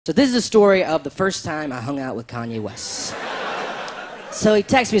So this is the story of the first time I hung out with Kanye West. So he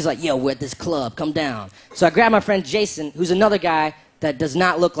texts me, he's like, yo, we're at this club, come down. So I grab my friend Jason, who's another guy that does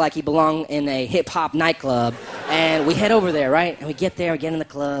not look like he belonged in a hip-hop nightclub, and we head over there, right? And we get there, we get in the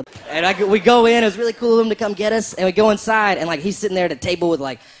club, and we go in, it was really cool of him to come get us, and we go inside, and like he's sitting there at a table with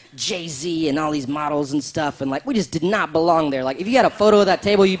like Jay-Z and all these models and stuff, and like we just did not belong there. Like if you had a photo of that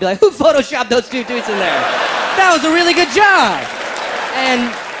table, you'd be like, who photoshopped those two dudes in there? That was a really good job.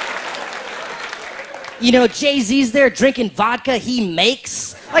 And you know, Jay-Z's there drinking vodka he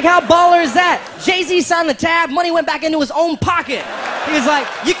makes. Like, how baller is that? Jay-Z signed the tab, money went back into his own pocket. He was like,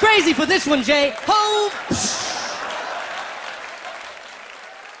 you crazy for this one, Jay. Ho!